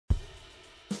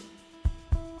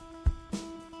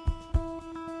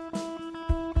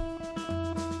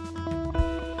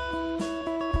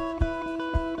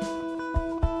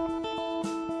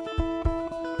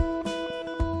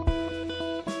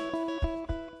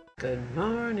Good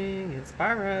morning, it's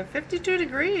Barbara. 52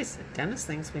 degrees. Dennis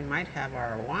thinks we might have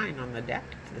our wine on the deck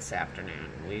this afternoon.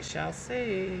 We shall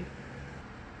see.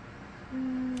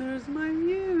 There's my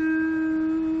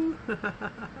view.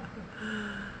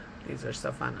 These are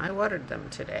so fun. I watered them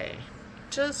today,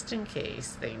 just in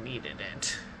case they needed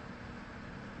it.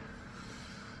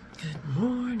 Good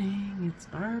morning, it's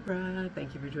Barbara.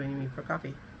 Thank you for joining me for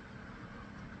coffee.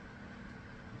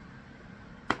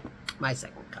 My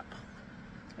second cup.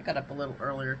 I got up a little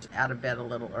earlier, out of bed a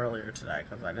little earlier today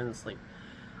because I didn't sleep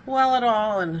well at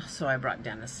all, and so I brought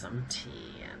Dennis some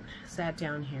tea and sat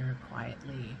down here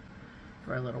quietly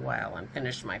for a little while and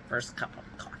finished my first cup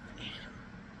of coffee.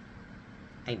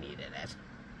 I needed it.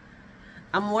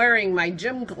 I'm wearing my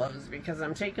gym clothes because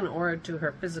I'm taking Aura to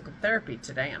her physical therapy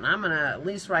today, and I'm going to at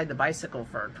least ride the bicycle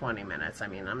for 20 minutes. I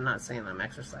mean, I'm not saying I'm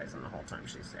exercising the whole time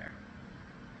she's there.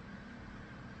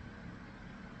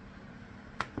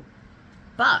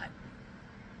 But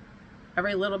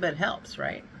every little bit helps,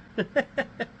 right?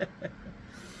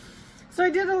 So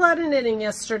I did a lot of knitting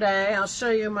yesterday. I'll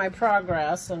show you my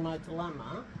progress and my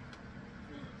dilemma.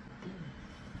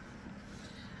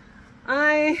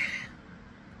 I'm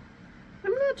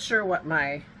not sure what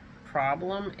my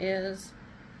problem is,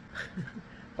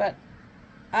 but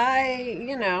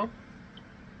I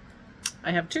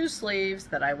have two sleeves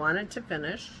that I wanted to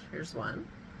finish. Here's one.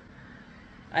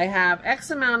 I have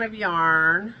X amount of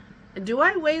yarn. Do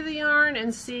I weigh the yarn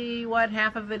and see what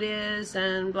half of it is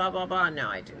and blah, blah, blah? No,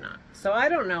 I do not. So I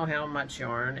don't know how much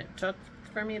yarn it took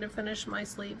for me to finish my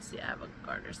sleeves. Yeah, I have a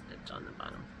garter stitch on the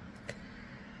bottom.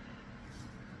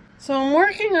 So I'm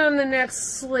working on the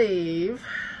next sleeve,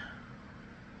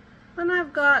 and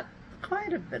I've got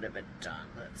quite a bit of it done.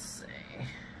 Let's see.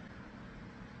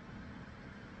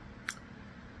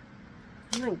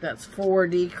 I think that's 4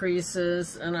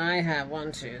 decreases, and I have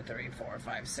 1, 2, 3, 4,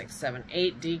 5, 6, 7,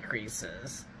 8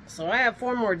 decreases. So I have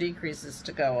 4 more decreases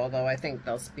to go, although I think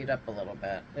they'll speed up a little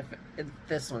bit if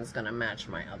this one's going to match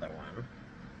my other one.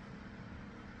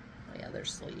 The other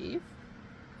sleeve.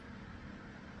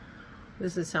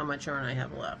 This is how much yarn I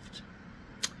have left.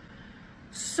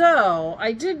 So,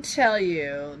 I did tell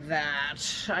you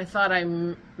that I thought I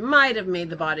might have made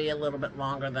the body a little bit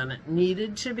longer than it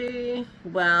needed to be.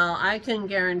 Well, I can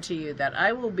guarantee you that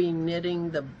I will be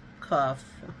knitting the cuff.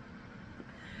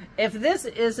 If this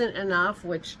isn't enough,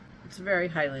 which it's very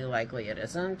highly likely it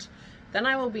isn't, then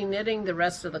I will be knitting the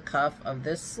rest of the cuff of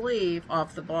this sleeve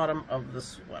off the bottom of the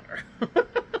sweater.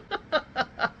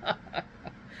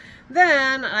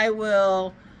 Then I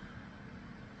will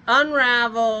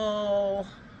unravel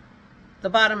the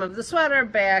bottom of the sweater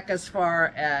back as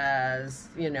far as,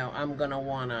 I'm going to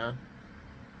want to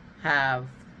have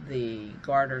the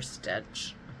garter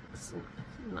stitch.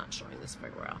 I'm not showing this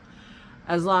very well.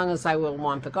 As long as I will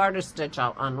want the garter stitch,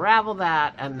 I'll unravel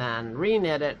that and then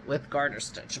reknit it with garter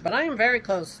stitch. But I am very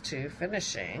close to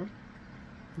finishing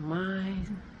my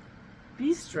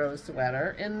bistro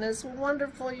sweater in this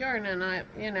wonderful yarn, and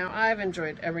I've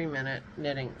enjoyed every minute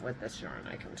knitting with this yarn,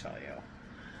 I can tell you.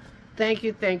 Thank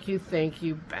you, thank you, thank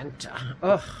you, Benta.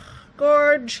 Oh,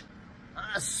 gorgeous.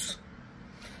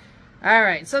 All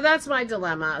right, so that's my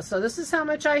dilemma. So this is how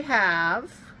much I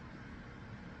have.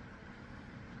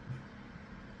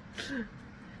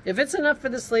 If it's enough for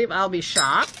the sleeve, I'll be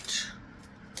shocked,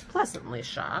 pleasantly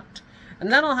shocked,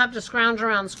 and then I'll have to scrounge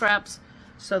around scraps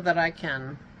so that I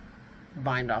can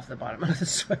bind off the bottom of the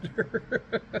sweater.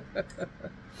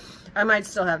 I might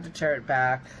still have to tear it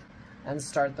back and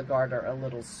start the garter a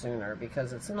little sooner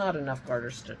because it's not enough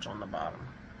garter stitch on the bottom.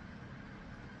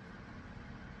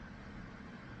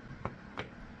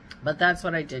 But that's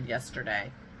what I did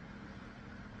yesterday.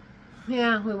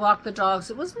 Yeah, we walked the dogs.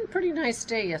 It was a pretty nice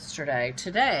day yesterday.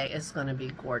 Today is going to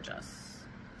be gorgeous.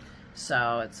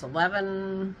 So it's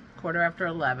quarter after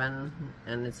 11,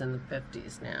 and it's in the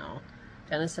 50s now.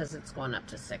 Dennis says it's going up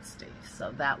to 60,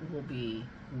 so that will be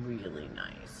really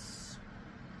nice.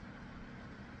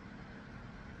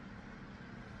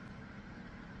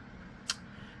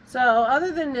 So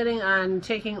other than knitting, I'm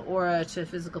taking Aura to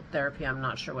physical therapy. I'm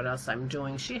not sure what else I'm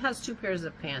doing. She has 2 pairs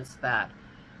of pants that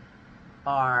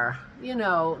are,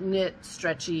 knit,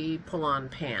 stretchy, pull-on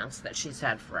pants that she's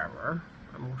had forever,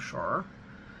 I'm sure.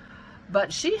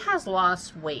 But she has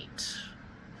lost weight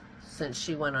since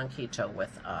she went on keto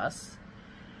with us.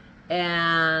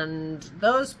 And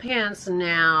those pants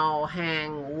now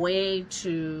hang way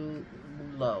too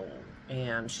low,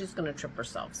 and she's going to trip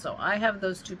herself. So I have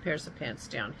those 2 pairs of pants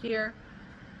down here,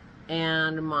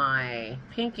 and my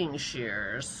pinking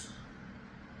shears.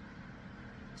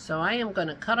 So I am going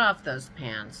to cut off those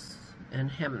pants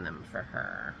and hem them for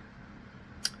her.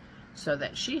 so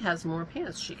that she has more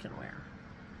pants she can wear.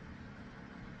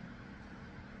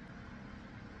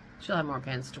 She'll have more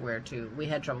pants to wear too. We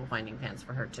had trouble finding pants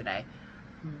for her today,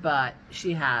 but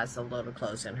she has a load of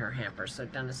clothes in her hamper, so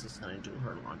Dennis is going to do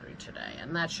her laundry today,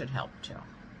 and that should help too.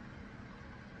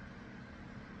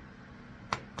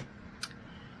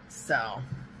 So,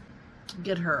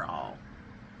 get her all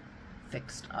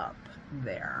fixed up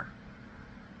there.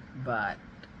 But,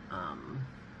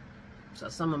 so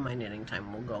some of my knitting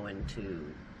time will go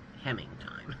into hemming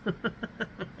time.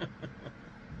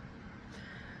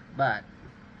 But,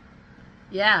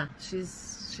 yeah,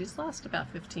 she's lost about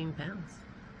 15 pounds.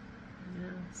 Yeah,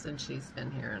 since she's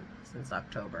been here, since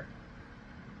October.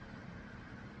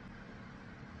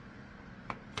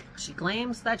 She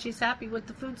claims that she's happy with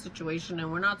the food situation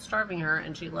and we're not starving her,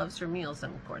 and she loves her meals,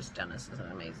 and of course Dennis is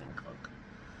an amazing cook.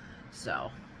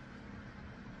 So,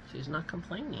 she's not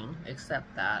complaining,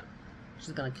 except that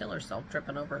she's going to kill herself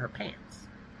tripping over her pants.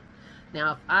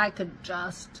 Now, if I could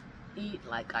just eat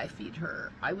like I feed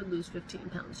her, I would lose 15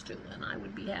 pounds too, and I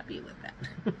would be happy with that.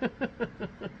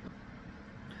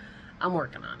 I'm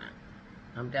working on it.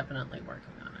 I'm definitely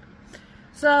working on it.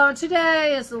 So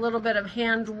today is a little bit of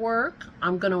handwork.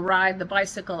 I'm going to ride the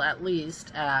bicycle at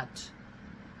least at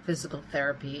physical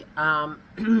therapy. From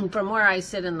where I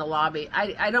sit in the lobby,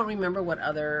 I don't remember what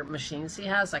other machines he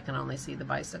has. I can only see the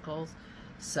bicycles.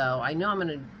 So I know I'm going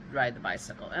to ride the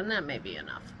bicycle, and that may be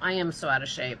enough. I am so out of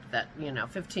shape that,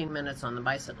 15 minutes on the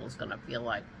bicycle is going to feel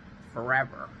like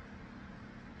forever.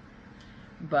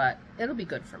 But it'll be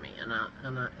good for me,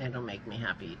 and it'll make me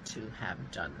happy to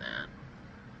have done that.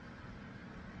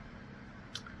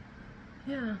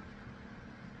 Yeah.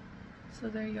 So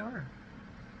there you are.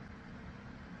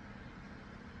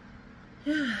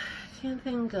 Yeah, I can't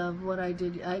think of what I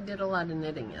did. I did a lot of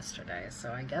knitting yesterday,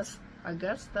 so I guess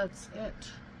that's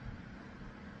it.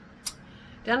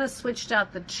 Dennis switched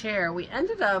out the chair. We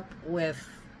ended up with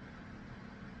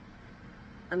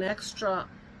an extra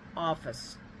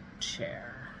office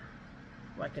chair,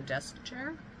 like a desk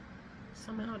chair.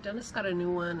 Somehow Dennis got a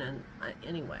new one, and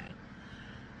anyway.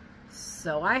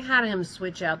 So I had him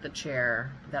switch out the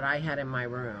chair that I had in my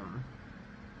room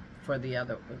for the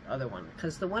other one,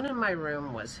 because the one in my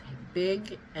room was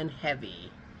big and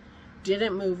heavy,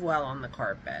 didn't move well on the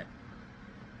carpet,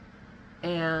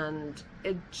 and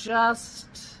it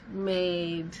just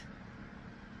made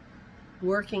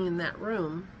working in that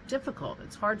room difficult.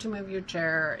 It's hard to move your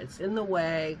chair. It's in the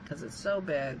way because it's so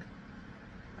big.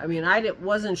 I mean,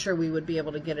 wasn't sure we would be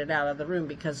able to get it out of the room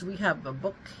because we have a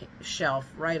bookshelf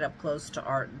right up close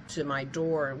to my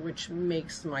door, which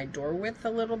makes my door width a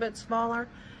little bit smaller.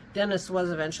 Dennis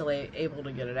was eventually able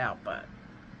to get it out, but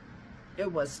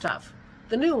it was tough.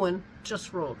 The new one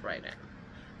just rolled right in.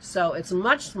 So it's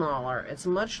much smaller, it's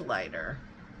much lighter,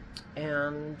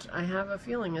 and I have a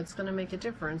feeling it's going to make a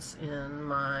difference in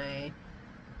my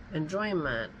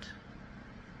enjoyment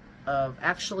of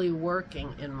actually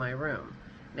working in my room.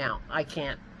 Now, I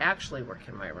can't actually work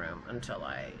in my room until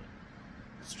I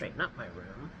straighten up my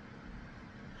room.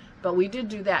 But we did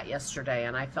do that yesterday,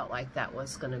 and I felt like that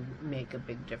was going to make a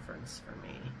big difference for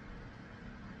me.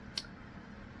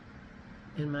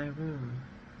 In my room.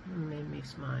 It made me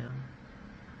smile.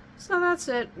 So that's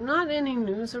it. Not any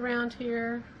news around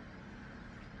here.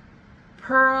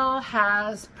 Pearl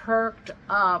has perked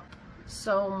up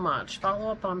so much. Follow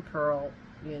up on Pearl.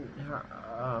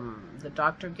 The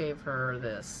doctor gave her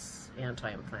this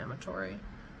anti-inflammatory.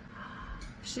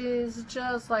 She's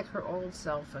just like her old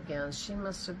self again. She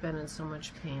must have been in so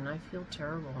much pain. I feel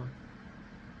terrible.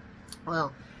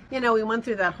 Well, we went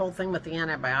through that whole thing with the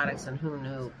antibiotics, and who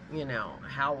knew,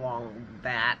 how long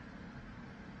that,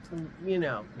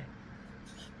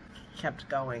 kept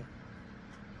going.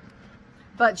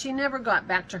 But she never got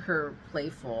back to her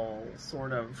playful,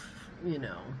 sort of,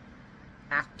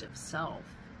 active self.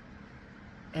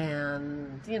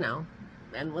 And,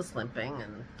 and was limping,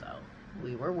 and so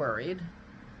we were worried.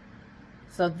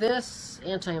 So this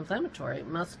anti-inflammatory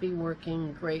must be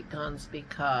working great guns,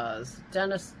 because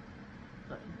Dennis,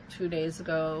 2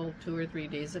 or 3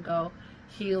 days ago,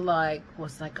 he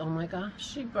was like, oh my gosh,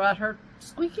 she brought her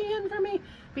squeaky in for me.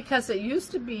 Because it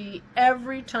used to be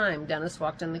every time Dennis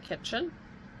walked in the kitchen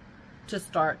to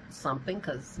start something,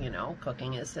 because,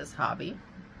 cooking is his hobby,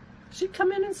 she'd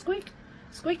come in and squeak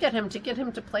at him to get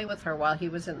him to play with her while he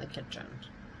was in the kitchen.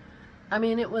 I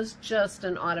mean, it was just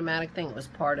an automatic thing. It was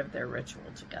part of their ritual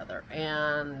together.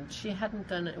 And she hadn't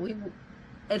done it.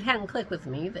 It hadn't clicked with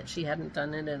me that she hadn't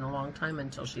done it in a long time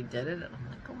until she did it. And I'm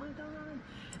like, oh my God.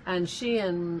 And she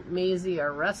and Maisie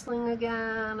are wrestling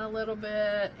again a little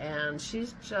bit. And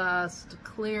she's just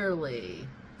clearly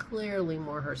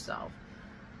more herself.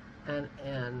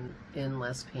 and in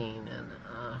less pain, and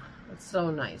it's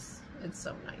so nice. It's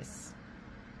so nice.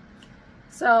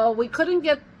 So we couldn't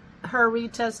get her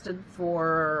retested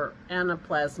for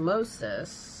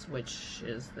anaplasmosis, which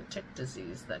is the tick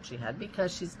disease that she had,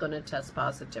 because she's going to test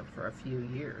positive for a few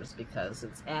years, because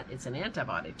it's an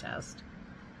antibody test,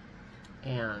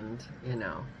 and you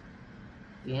know,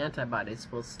 the antibodies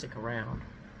will stick around.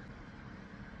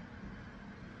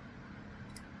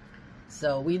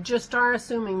 So we just are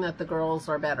assuming that the girls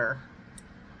are better.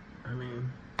 I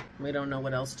mean, we don't know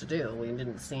what else to do. We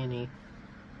didn't see any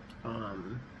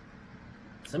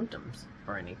symptoms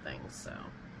or anything.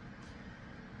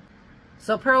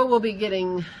 So Pearl will be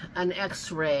getting an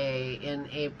x-ray in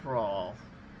April.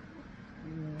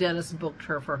 Dennis booked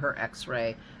her for her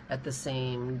x-ray at the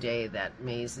same day that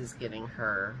Maisie's getting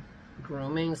her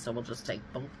grooming, so we'll just take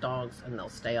both dogs and they'll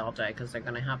stay all day, because they're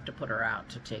going to have to put her out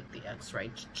to take the x-ray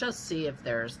to just see if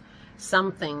there's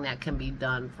something that can be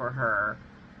done for her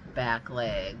back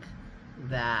leg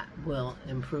that will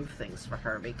improve things for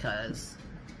her, because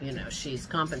you know, she's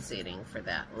compensating for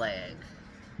that leg.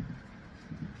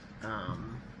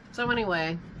 So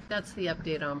anyway, that's the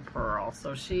update on Pearl.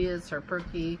 So she is her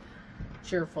perky,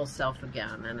 cheerful self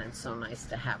again, and it's so nice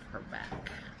to have her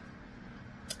back.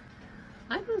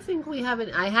 I don't think we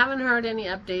haven't, I haven't heard any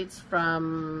updates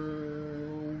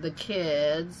from the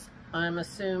kids. I'm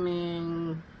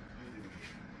assuming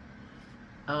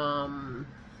that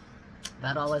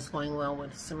all is going well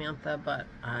with Samantha, but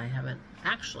I haven't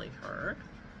actually heard.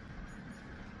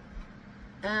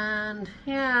 And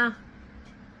yeah,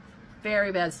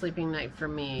 very bad sleeping night for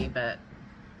me, but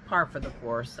par for the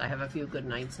course. I have a few good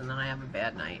nights and then I have a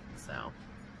bad night, so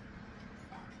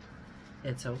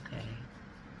it's okay.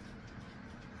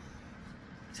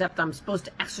 Except I'm supposed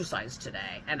to exercise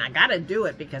today, and I gotta do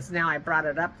it because now I brought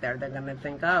it up there. They're gonna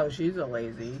think, oh, she's a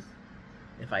lazy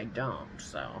if I don't.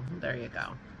 So there you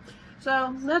go.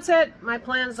 So that's it. My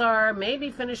plans are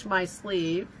maybe finish my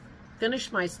sleeve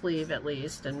at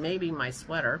least, and maybe my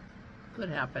sweater, could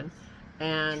happen,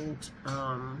 and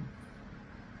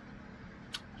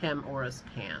hem Aura's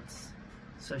pants,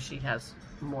 so she has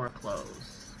more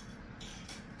clothes.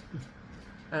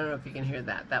 I don't know if you can hear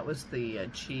that. That was the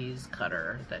cheese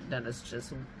cutter that Dennis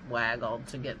just waggled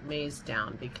to get Maze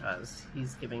down, because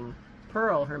he's giving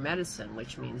Pearl her medicine,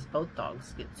 which means both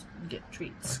dogs get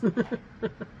treats.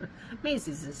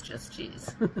 Maisie's is just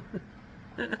cheese.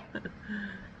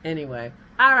 Anyway,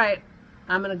 all right,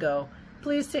 I'm gonna go.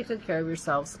 Please take good care of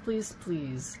yourselves. Please,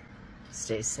 please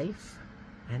stay safe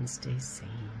and stay sane.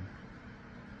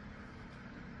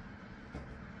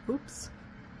 Oops.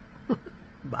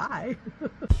 Bye.